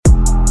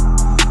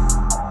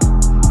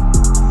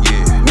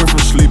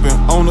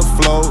on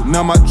the floor.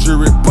 Now my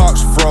jewelry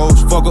box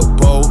froze. Fuck a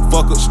bowl,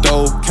 fuck a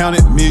stove.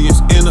 Counted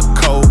millions in a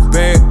cold.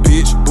 Bad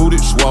bitch, booty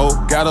swole.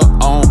 Got her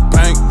on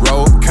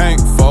bankroll. Can't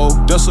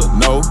fold, that's a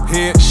no.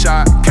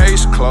 Headshot,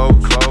 case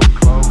closed.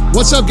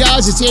 What's up,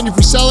 guys? It's Andy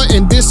Frisella,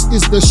 and this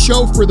is the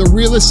show for the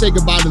realists. Say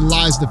goodbye to the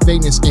lies, the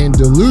fakeness, and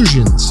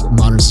delusions of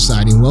modern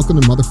society. And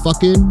welcome to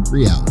motherfucking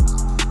reality.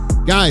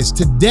 Guys,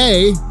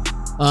 today,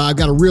 I've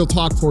got a real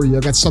talk for you.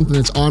 I've got something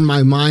that's on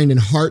my mind and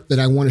heart that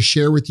I want to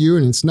share with you,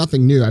 and it's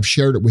nothing new. I've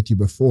shared it with you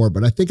before,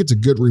 but I think it's a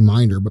good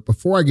reminder. But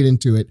before I get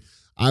into it,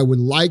 I would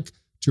like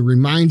to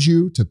remind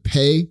you to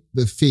pay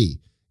the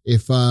fee.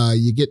 If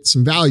you get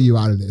some value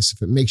out of this,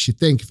 if it makes you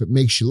think, if it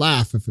makes you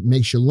laugh, if it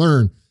makes you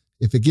learn,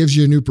 if it gives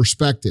you a new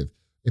perspective,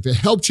 if it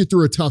helps you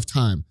through a tough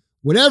time,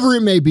 whatever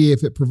it may be,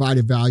 if it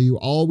provided value,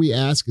 all we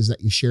ask is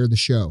that you share the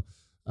show.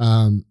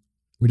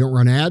 We don't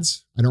run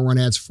ads. I don't run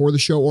ads for the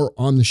show or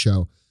on the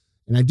show.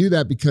 And I do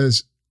that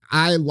because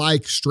I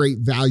like straight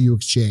value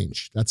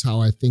exchange. That's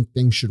how I think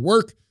things should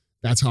work.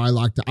 That's how I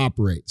like to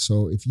operate.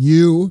 So if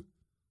you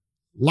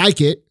like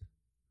it,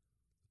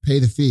 pay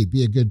the fee,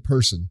 be a good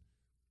person.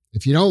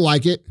 If you don't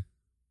like it,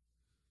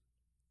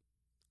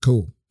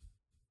 cool.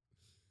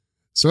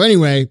 So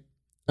anyway,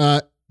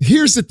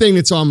 here's the thing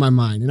that's on my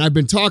mind. And I've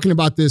been talking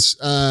about this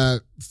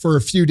for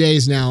a few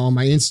days now on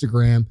my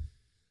Instagram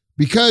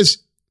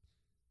because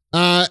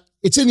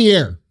it's in the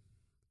air.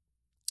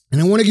 And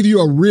I want to give you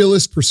a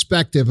realist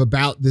perspective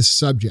about this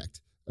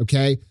subject,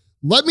 okay?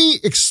 Let me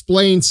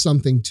explain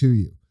something to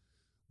you.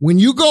 When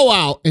you go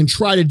out and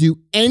try to do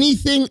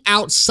anything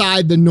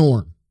outside the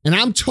norm, and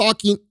I'm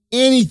talking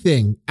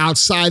anything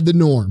outside the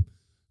norm,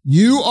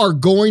 you are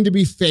going to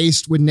be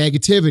faced with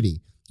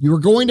negativity. You are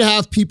going to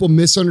have people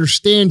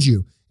misunderstand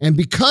you. And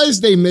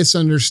because they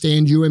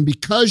misunderstand you and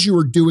because you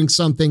are doing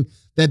something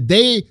that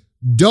they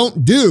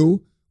don't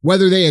do,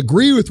 whether they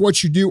agree with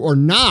what you do or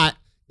not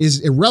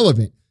is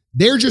irrelevant.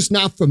 They're just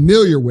not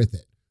familiar with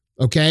it,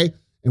 okay?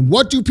 And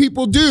what do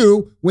people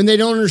do when they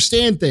don't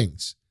understand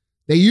things?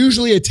 They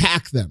usually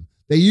attack them.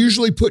 They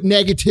usually put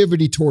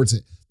negativity towards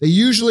it. They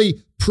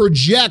usually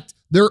project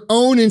their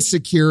own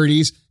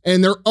insecurities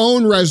and their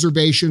own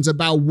reservations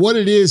about what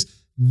it is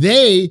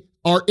they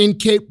are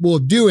incapable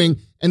of doing,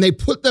 and they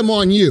put them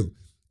on you.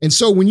 And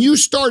so when you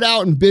start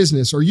out in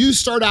business or you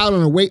start out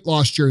on a weight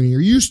loss journey or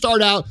you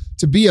start out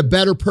to be a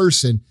better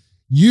person,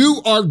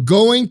 you are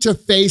going to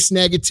face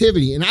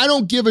negativity. And I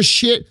don't give a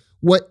shit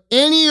what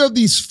any of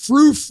these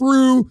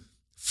frou-frou,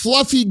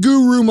 fluffy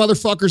guru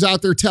motherfuckers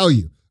out there tell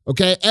you,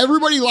 okay?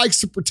 Everybody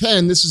likes to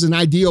pretend this is an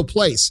ideal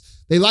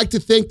place. They like to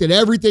think that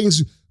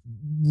everything's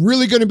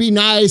really going to be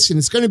nice and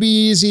it's going to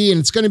be easy and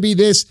it's going to be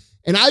this.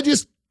 And I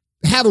just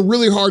have a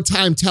really hard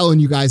time telling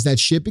you guys that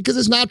shit because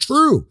it's not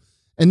true.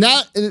 And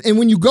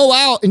when you go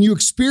out and you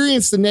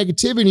experience the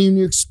negativity and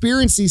you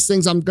experience these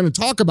things I'm going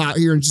to talk about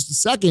here in just a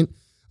second,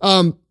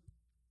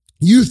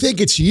 you think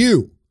it's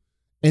you,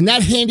 and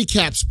that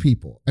handicaps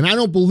people. And I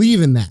don't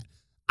believe in that.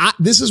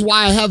 This is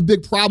why I have a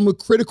big problem with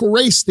critical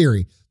race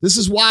theory. This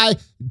is why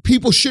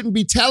people shouldn't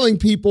be telling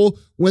people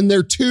when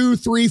they're 2,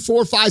 3,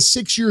 4, 5,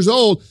 6 years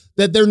old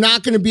that they're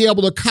not going to be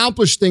able to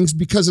accomplish things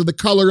because of the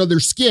color of their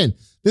skin.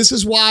 This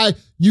is why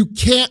you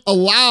can't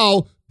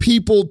allow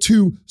people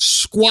to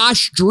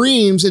squash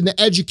dreams in the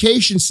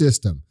education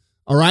system.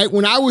 All right.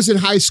 When I was in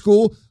high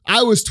school,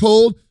 I was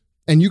told,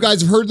 and you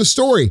guys have heard the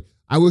story,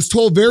 I was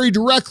told very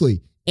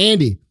directly,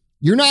 Andy,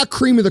 you're not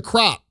cream of the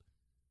crop.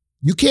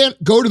 You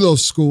can't go to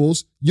those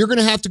schools. You're going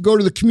to have to go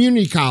to the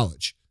community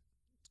college.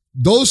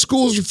 Those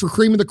schools are for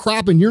cream of the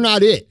crop and you're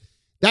not it.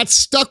 That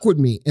stuck with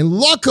me. And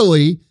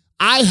luckily,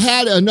 I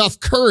had enough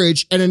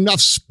courage and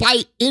enough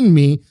spite in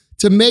me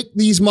to make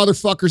these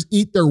motherfuckers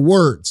eat their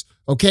words.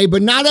 Okay,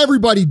 but not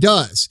everybody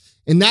does.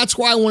 And that's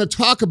why I want to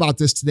talk about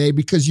this today,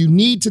 because you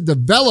need to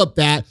develop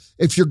that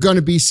if you're going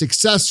to be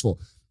successful.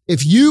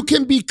 If you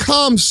can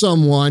become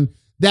someone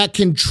that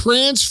can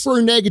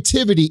transfer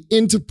negativity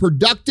into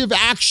productive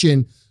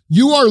action,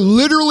 you are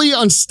literally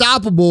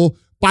unstoppable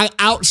by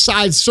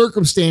outside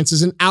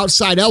circumstances and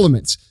outside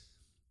elements.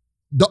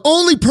 The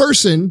only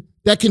person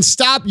that can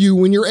stop you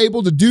when you're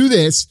able to do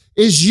this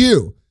is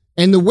you.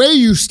 And the way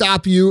you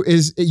stop you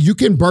is you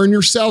can burn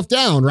yourself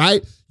down,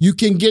 right? You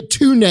can get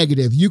too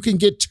negative. You can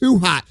get too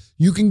hot.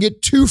 You can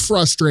get too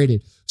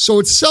frustrated. So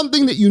it's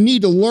something that you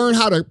need to learn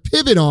how to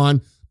pivot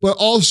on, but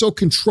also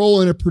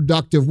control in a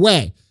productive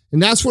way.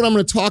 And that's what I'm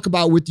going to talk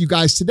about with you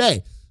guys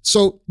today.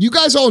 So you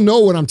guys all know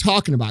what I'm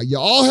talking about. You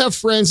all have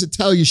friends that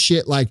tell you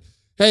shit like,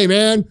 hey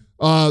man,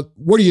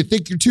 what do you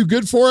think, you're too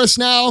good for us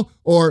now?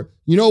 Or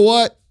you know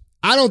what?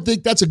 I don't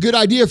think that's a good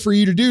idea for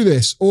you to do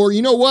this. Or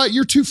you know what?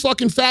 You're too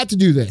fucking fat to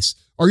do this.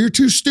 Or you're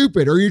too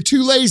stupid. Or you're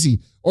too lazy.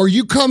 Or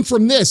you come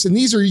from this. And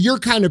these are your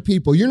kind of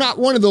people. You're not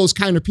one of those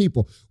kind of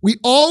people. We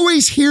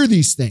always hear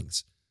these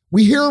things.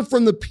 We hear them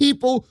from the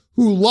people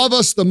who love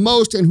us the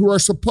most and who are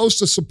supposed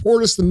to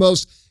support us the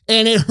most.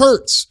 And it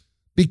hurts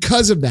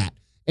because of that.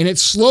 And it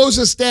slows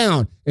us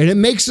down. And it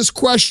makes us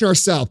question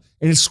ourselves.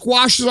 And it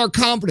squashes our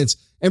confidence.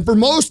 And for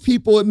most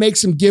people, it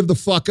makes them give the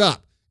fuck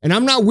up. And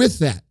I'm not with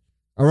that.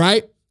 All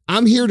right?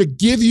 I'm here to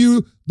give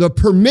you the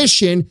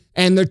permission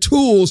and the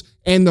tools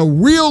and the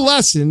real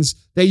lessons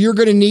that you're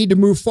going to need to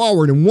move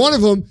forward. And one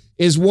of them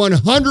is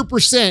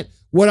 100%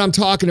 what I'm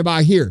talking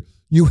about here.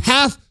 You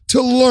have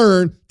to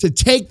learn to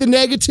take the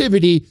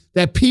negativity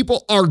that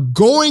people are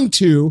going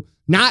to,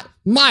 not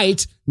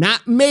might,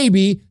 not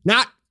maybe,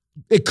 not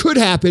it could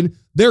happen.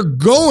 They're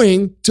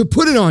going to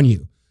put it on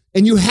you.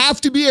 And you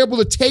have to be able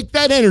to take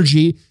that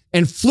energy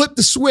and flip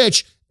the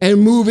switch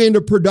and move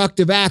into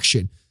productive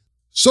action.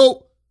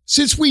 So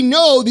since we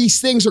know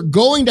these things are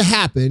going to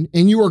happen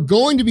and you are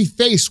going to be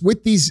faced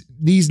with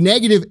these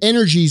negative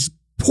energies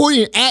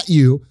pointing at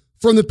you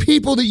from the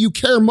people that you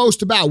care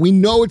most about, we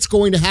know it's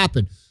going to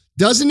happen.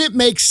 Doesn't it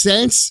make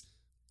sense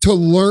to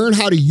learn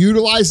how to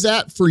utilize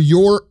that for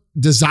your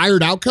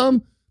desired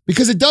outcome?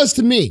 Because it does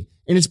to me,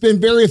 and it's been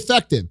very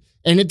effective.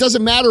 And it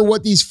doesn't matter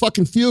what these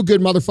fucking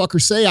feel-good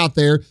motherfuckers say out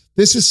there.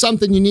 This is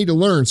something you need to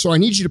learn. So I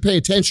need you to pay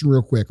attention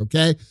real quick,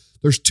 okay?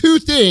 There's two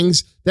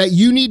things that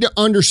you need to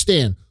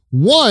understand.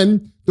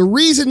 One, the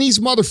reason these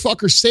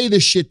motherfuckers say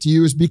this shit to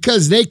you is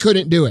because they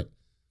couldn't do it.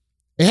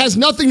 It has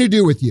nothing to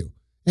do with you.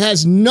 It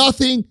has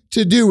nothing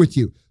to do with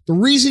you. The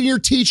reason your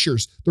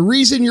teachers, the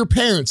reason your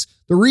parents,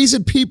 the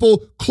reason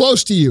people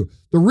close to you,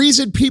 the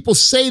reason people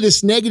say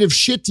this negative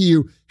shit to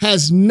you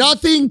has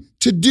nothing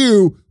to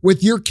do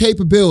with your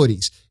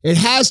capabilities. It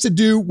has to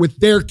do with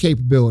their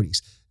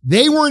capabilities.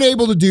 They weren't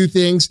able to do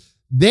things.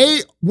 They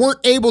weren't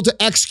able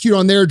to execute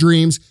on their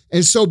dreams.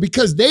 And so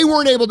because they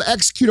weren't able to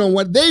execute on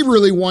what they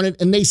really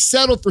wanted and they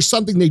settled for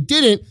something they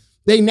didn't,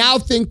 they now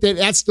think that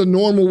that's the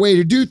normal way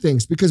to do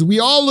things, because we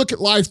all look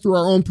at life through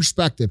our own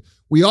perspective.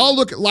 We all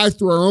look at life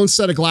through our own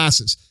set of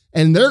glasses,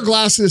 and their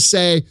glasses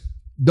say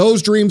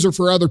those dreams are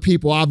for other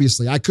people.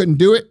 Obviously, I couldn't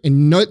do it,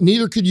 and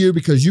neither could you,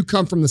 because you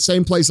come from the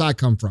same place I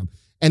come from.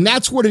 And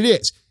that's what it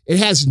is. It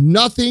has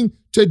nothing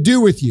to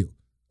do with you.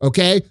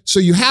 Okay.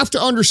 So you have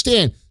to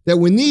understand that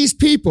when these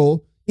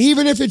people,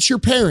 even if it's your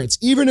parents,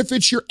 even if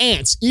it's your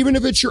aunts, even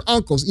if it's your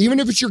uncles, even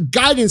if it's your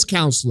guidance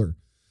counselor,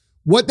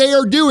 what they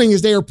are doing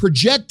is they are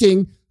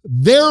projecting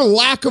their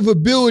lack of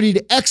ability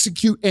to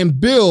execute and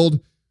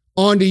build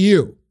onto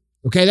you.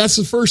 Okay, that's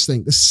the first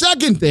thing. The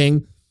second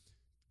thing,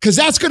 because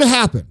that's going to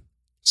happen.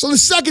 So the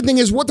second thing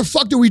is, what the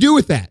fuck do we do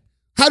with that?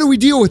 How do we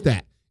deal with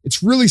that?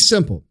 It's really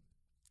simple.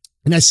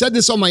 And I said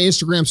this on my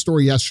Instagram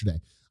story yesterday.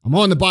 I'm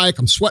on the bike.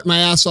 I'm sweating my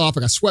ass off.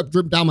 I got sweat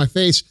drip down my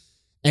face.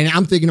 And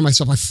I'm thinking to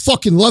myself, I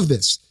fucking love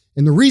this.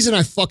 And the reason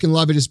I fucking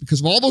love it is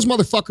because of all those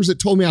motherfuckers that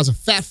told me I was a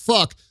fat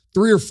fuck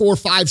 3 or 4,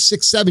 5,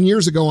 6, 7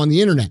 years ago on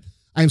the internet.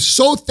 I am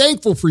so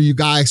thankful for you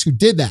guys who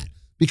did that,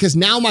 because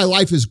now my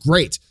life is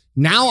great.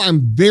 Now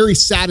I'm very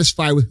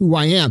satisfied with who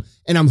I am,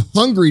 and I'm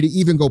hungry to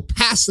even go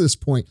past this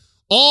point,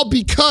 all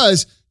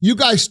because you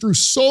guys threw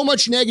so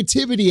much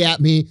negativity at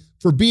me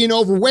for being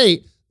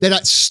overweight that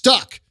I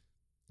stuck.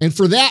 And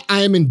for that,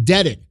 I am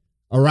indebted.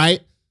 All right.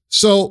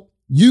 So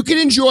you can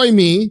enjoy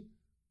me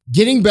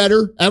getting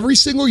better every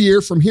single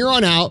year from here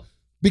on out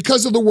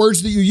because of the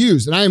words that you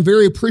use. And I am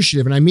very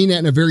appreciative, and I mean that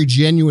in a very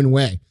genuine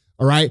way.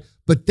 All right.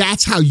 But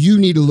that's how you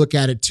need to look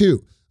at it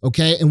too.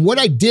 Okay. And what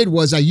I did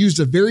was I used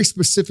a very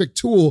specific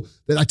tool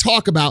that I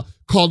talk about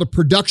called a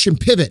production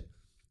pivot.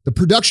 The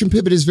production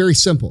pivot is very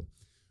simple.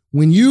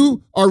 When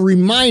you are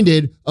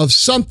reminded of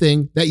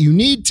something that you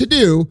need to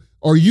do,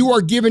 or you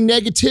are given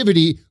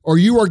negativity, or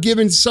you are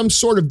given some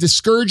sort of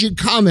discouraging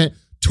comment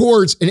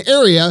towards an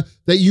area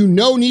that you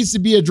know needs to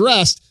be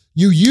addressed,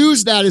 you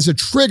use that as a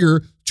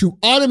trigger to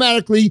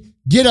automatically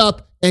get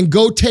up and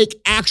go take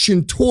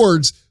action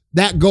towards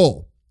that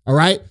goal. All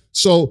right.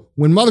 So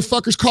when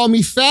motherfuckers call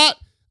me fat,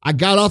 I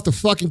got off the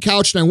fucking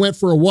couch and I went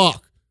for a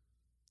walk.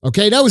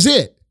 Okay. That was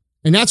it.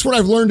 And that's what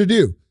I've learned to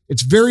do.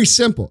 It's very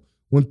simple.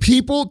 When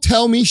people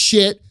tell me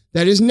shit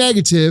that is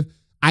negative,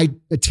 I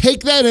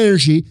take that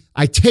energy,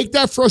 I take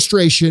that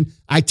frustration,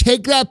 I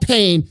take that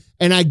pain,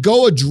 and I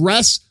go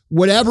address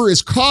whatever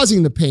is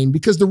causing the pain,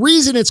 because the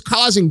reason it's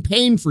causing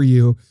pain for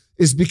you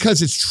is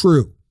because it's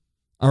true.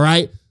 All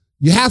right.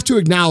 You have to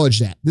acknowledge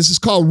that. This is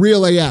called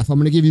real AF. I'm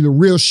going to give you the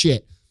real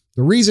shit.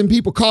 The reason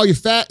people call you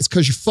fat is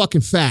because you're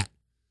fucking fat.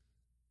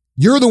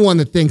 You're the one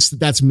that thinks that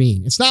that's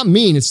mean. It's not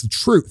mean. It's the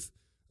truth.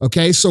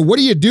 Okay. So what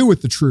do you do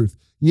with the truth?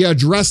 You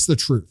address the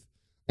truth.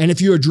 And if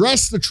you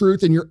address the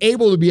truth and you're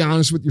able to be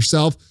honest with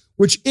yourself,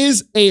 which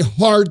is a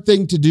hard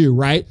thing to do,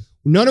 right?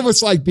 None of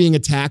us like being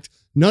attacked.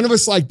 None of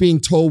us like being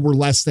told we're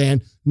less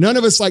than. None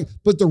of us like,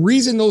 but the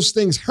reason those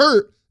things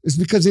hurt is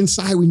because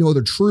inside we know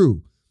they're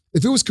true.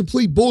 If it was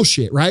complete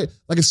bullshit, right?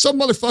 Like if some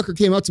motherfucker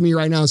came up to me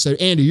right now and said,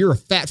 Andy, you're a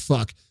fat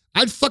fuck,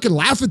 I'd fucking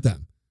laugh at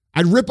them.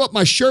 I'd rip up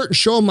my shirt and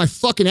show them my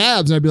fucking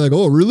abs. And I'd be like,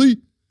 oh, really?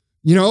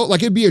 You know,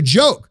 like it'd be a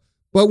joke.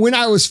 But when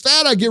I was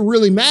fat, I'd get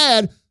really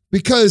mad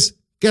because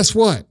guess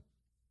what?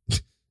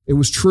 It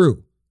was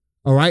true.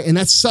 All right. And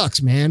that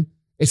sucks, man.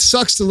 It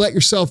sucks to let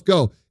yourself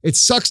go. It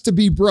sucks to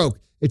be broke.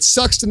 It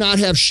sucks to not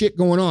have shit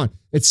going on.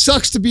 It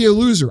sucks to be a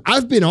loser.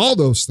 I've been all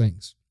those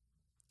things.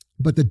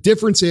 But the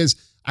difference is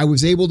I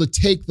was able to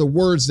take the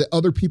words that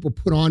other people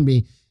put on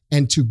me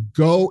and to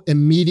go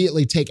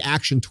immediately take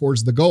action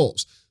towards the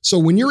goals. So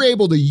when you're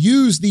able to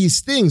use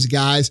these things,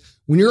 guys,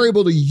 when you're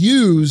able to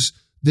use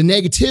the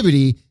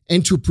negativity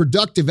into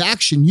productive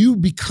action, you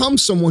become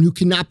someone who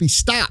cannot be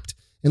stopped.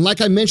 And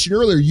like I mentioned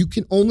earlier, you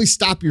can only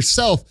stop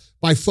yourself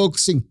by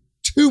focusing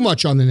too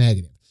much on the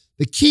negative.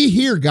 The key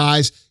here,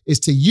 guys, is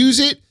to use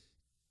it,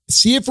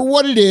 see it for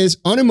what it is,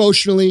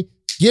 unemotionally,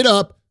 get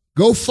up,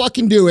 go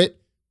fucking do it,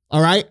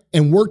 all right,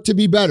 and work to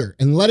be better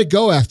and let it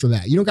go after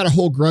that. You don't got to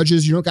hold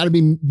grudges. You don't got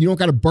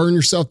to burn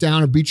yourself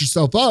down or beat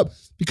yourself up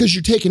because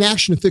you're taking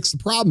action to fix the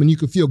problem and you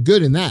can feel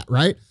good in that,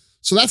 right?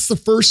 So that's the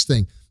first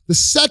thing. The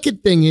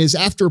second thing is,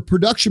 after a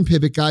production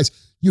pivot, guys,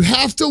 you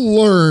have to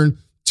learn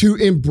to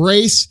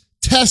embrace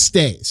test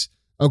days,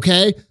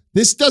 okay?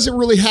 This doesn't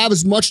really have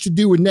as much to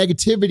do with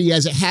negativity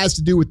as it has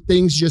to do with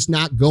things just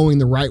not going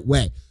the right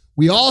way.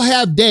 We all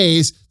have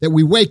days that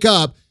we wake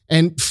up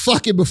and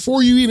fucking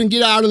before you even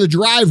get out of the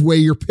driveway,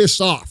 you're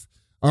pissed off.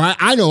 All right.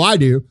 I know I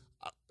do.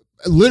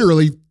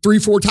 Literally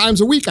 3-4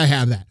 times a week I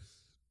have that.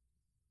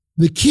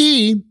 The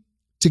key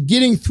to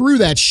getting through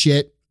that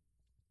shit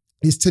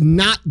is to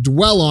not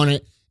dwell on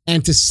it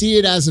and to see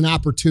it as an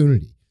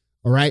opportunity.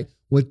 All right.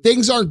 When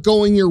things aren't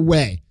going your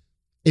way,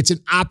 it's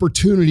an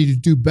opportunity to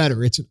do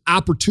better. It's an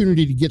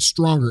opportunity to get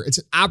stronger. It's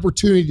an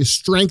opportunity to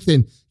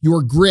strengthen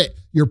your grit,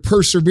 your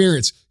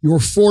perseverance, your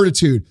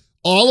fortitude,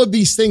 all of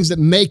these things that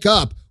make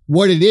up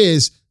what it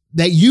is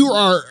that you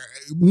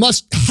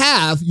must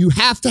have. You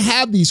have to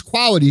have these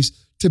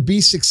qualities to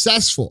be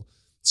successful.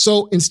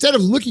 So instead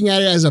of looking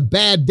at it as a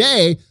bad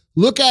day,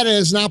 look at it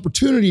as an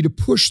opportunity to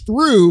push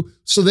through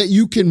so that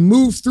you can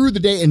move through the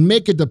day and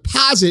make a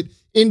deposit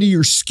into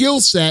your skill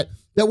set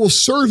that will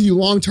serve you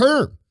long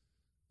term.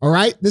 All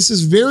right. This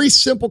is a very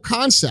simple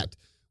concept.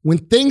 When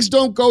things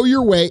don't go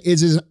your way,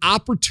 it is an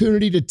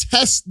opportunity to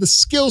test the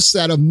skill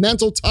set of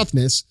mental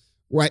toughness,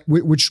 right?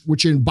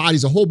 Which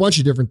embodies a whole bunch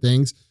of different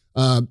things.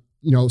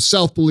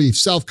 Self-belief,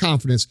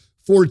 self-confidence,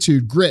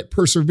 fortitude, grit,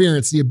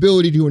 perseverance, the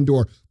ability to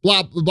endure,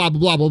 blah, blah, blah,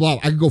 blah, blah, blah.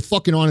 I could go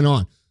fucking on and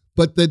on.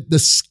 But the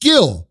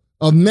skill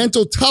of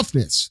mental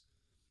toughness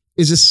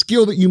is a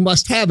skill that you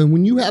must have. And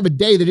when you have a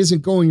day that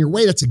isn't going your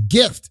way, that's a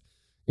gift.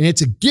 And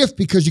it's a gift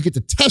because you get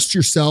to test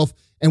yourself.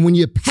 And when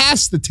you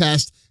pass the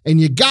test and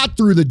you got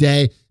through the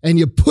day and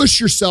you push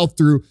yourself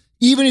through,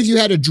 even if you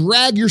had to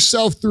drag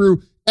yourself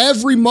through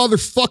every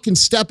motherfucking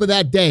step of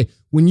that day,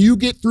 when you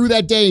get through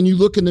that day and you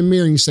look in the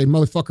mirror and you say,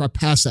 motherfucker, I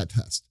passed that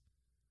test.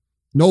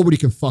 Nobody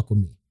can fuck with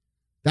me.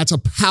 That's a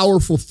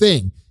powerful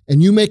thing.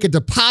 And you make a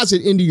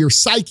deposit into your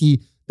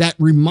psyche that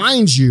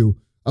reminds you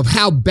of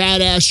how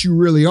badass you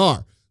really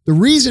are. The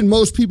reason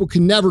most people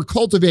can never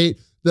cultivate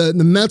the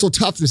mental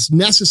toughness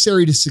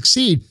necessary to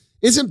succeed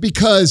isn't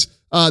because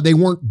they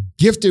weren't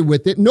gifted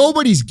with it.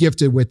 Nobody's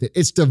gifted with it.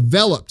 It's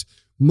developed.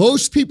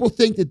 Most people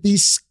think that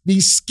these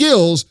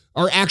skills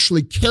are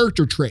actually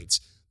character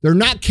traits. They're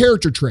not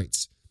character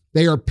traits.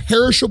 They are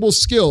perishable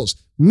skills,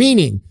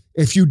 meaning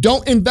if you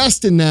don't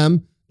invest in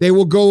them, they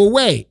will go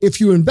away. If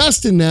you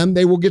invest in them,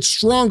 they will get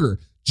stronger.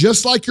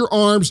 Just like your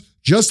arms,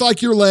 just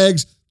like your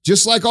legs,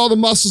 just like all the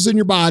muscles in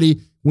your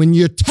body. When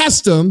you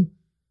test them,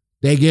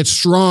 they get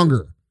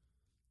stronger.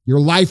 Your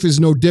life is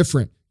no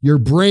different. Your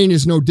brain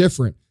is no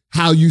different.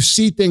 How you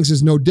see things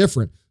is no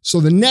different.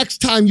 So the next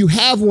time you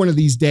have one of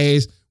these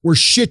days where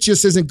shit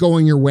just isn't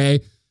going your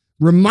way,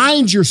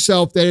 remind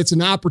yourself that it's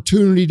an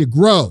opportunity to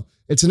grow.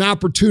 It's an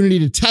opportunity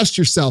to test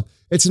yourself.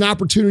 It's an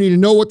opportunity to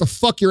know what the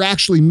fuck you're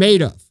actually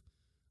made of.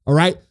 All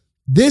right?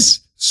 This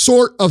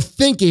sort of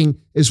thinking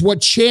is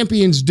what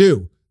champions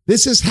do.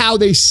 This is how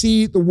they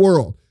see the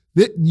world.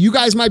 You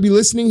guys might be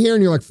listening here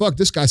and you're like, fuck,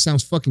 this guy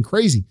sounds fucking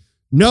crazy.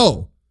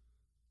 No,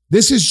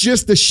 this is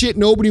just the shit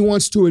nobody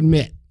wants to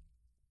admit.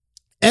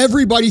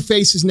 Everybody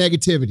faces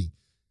negativity.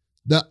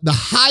 The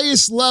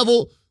highest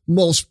level,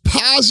 most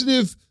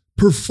positive,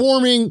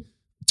 performing,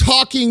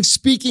 talking,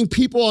 speaking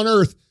people on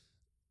earth,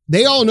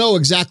 they all know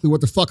exactly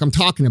what the fuck I'm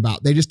talking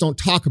about. They just don't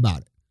talk about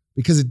it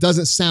because it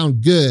doesn't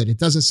sound good. It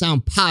doesn't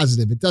sound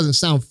positive. It doesn't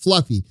sound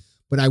fluffy.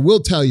 But I will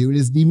tell you, it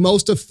is the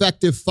most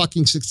effective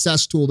fucking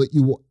success tool that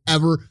you will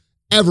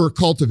ever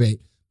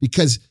cultivate,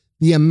 because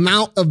the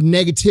amount of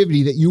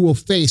negativity that you will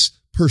face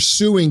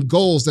pursuing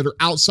goals that are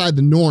outside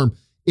the norm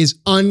is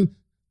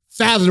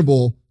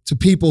unfathomable to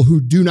people who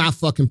do not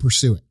fucking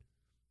pursue it.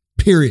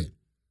 Period.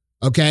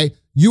 Okay?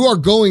 You are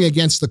going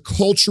against the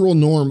cultural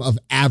norm of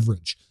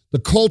average, the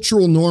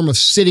cultural norm of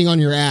sitting on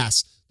your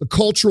ass, the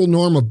cultural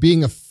norm of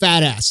being a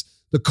fat ass,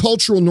 the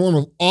cultural norm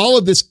of all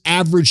of this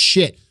average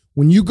shit.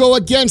 When you go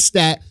against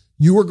that,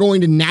 you are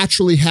going to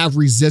naturally have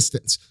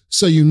resistance.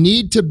 So you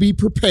need to be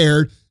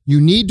prepared. You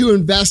need to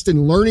invest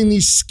in learning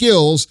these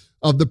skills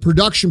of the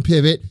production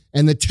pivot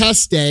and the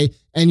test day,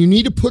 and you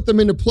need to put them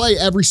into play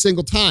every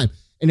single time.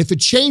 And if it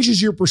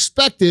changes your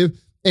perspective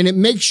and it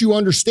makes you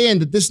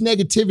understand that this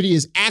negativity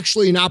is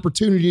actually an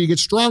opportunity to get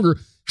stronger,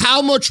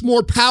 how much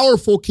more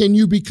powerful can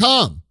you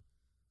become?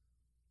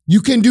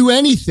 You can do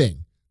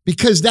anything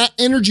because that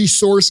energy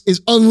source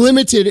is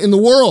unlimited in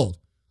the world,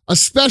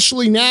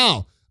 especially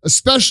now,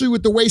 especially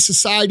with the way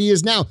society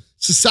is now.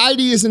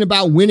 Society isn't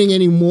about winning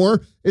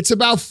anymore. It's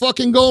about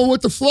fucking going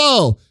with the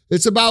flow.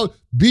 It's about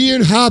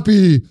being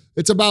happy.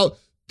 It's about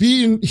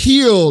being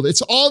healed.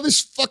 It's all this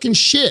fucking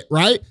shit,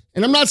 right?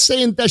 And I'm not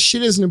saying that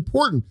shit isn't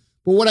important,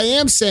 but what I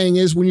am saying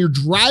is when you're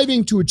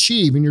driving to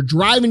achieve and you're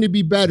driving to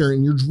be better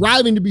and you're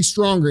driving to be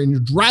stronger and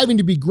you're driving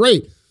to be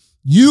great,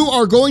 you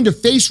are going to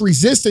face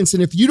resistance.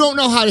 And if you don't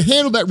know how to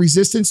handle that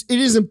resistance, it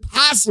is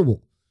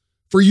impossible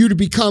for you to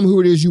become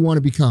who it is you want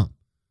to become.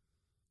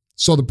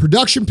 So the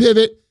production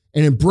pivot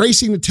and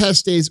embracing the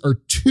test days are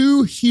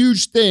two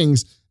huge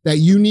things that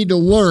you need to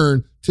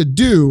learn to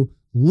do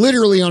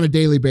literally on a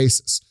daily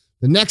basis.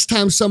 The next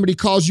time somebody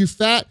calls you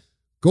fat,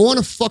 go on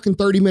a fucking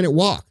 30-minute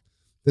walk.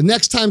 The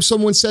next time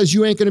someone says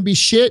you ain't going to be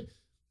shit,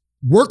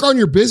 work on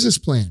your business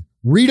plan.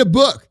 Read a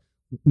book.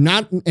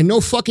 No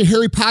fucking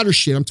Harry Potter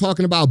shit. I'm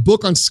talking about a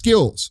book on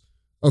skills,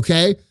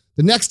 okay?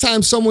 The next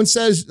time someone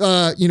says,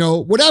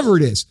 whatever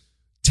it is,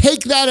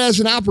 take that as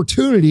an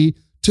opportunity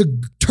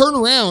to turn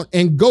around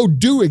and go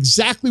do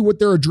exactly what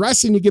they're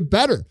addressing to get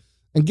better.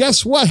 And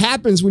guess what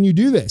happens when you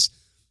do this?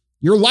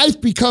 Your life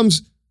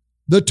becomes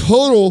the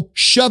total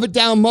shove it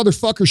down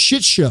motherfucker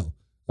shit show,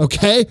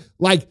 okay?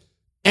 Like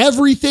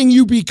everything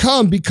you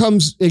become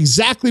becomes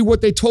exactly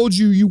what they told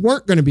you you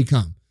weren't going to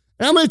become.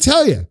 And I'm going to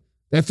tell you,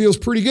 that feels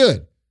pretty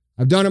good.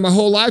 I've done it my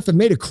whole life. I've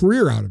made a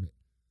career out of it.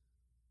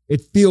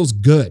 It feels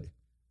good.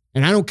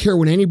 And I don't care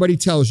what anybody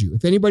tells you.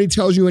 If anybody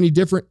tells you any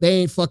different,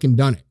 they ain't fucking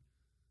done it.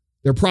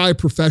 They're probably a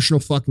professional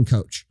fucking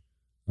coach.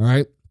 All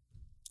right?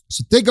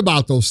 So think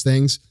about those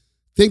things.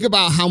 Think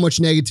about how much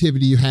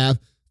negativity you have.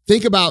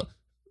 Think about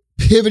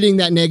pivoting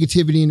that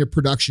negativity into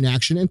production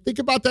action. And think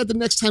about that the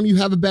next time you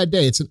have a bad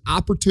day. It's an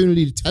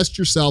opportunity to test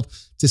yourself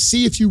to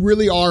see if you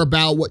really are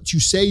about what you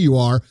say you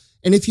are.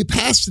 And if you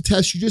pass the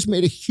test, you just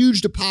made a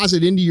huge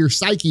deposit into your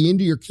psyche,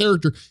 into your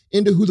character,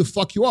 into who the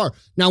fuck you are.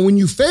 Now, when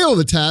you fail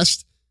the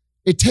test,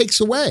 it takes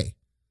away.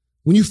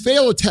 When you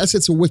fail a test,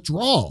 it's a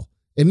withdrawal.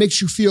 It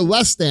makes you feel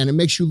less than. It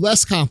makes you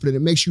less confident.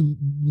 It makes you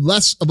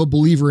less of a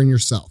believer in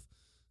yourself.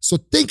 So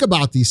think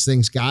about these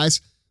things,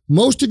 guys.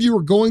 Most of you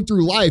are going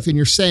through life and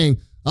you're saying,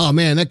 oh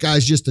man, that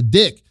guy's just a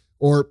dick.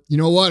 Or, you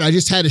know what? I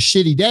just had a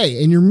shitty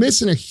day. And you're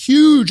missing a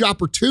huge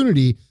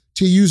opportunity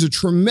to use a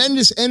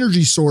tremendous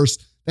energy source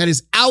that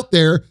is out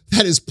there,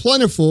 that is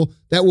plentiful,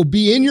 that will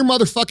be in your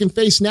motherfucking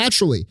face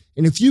naturally.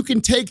 And if you can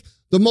take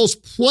the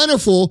most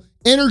plentiful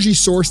energy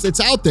source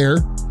that's out there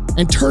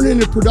and turn it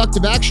into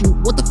productive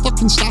action, what the fuck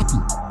can stop you?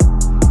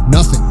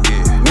 Nothing.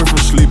 Went from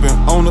sleeping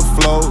on the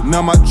floor,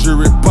 now my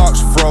jewelry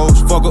box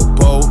froze. Fuck a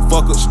bowl,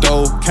 fuck a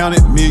stove,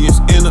 counted millions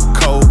in a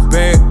cold.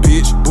 Bad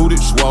bitch, booted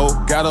swole,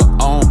 got her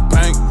on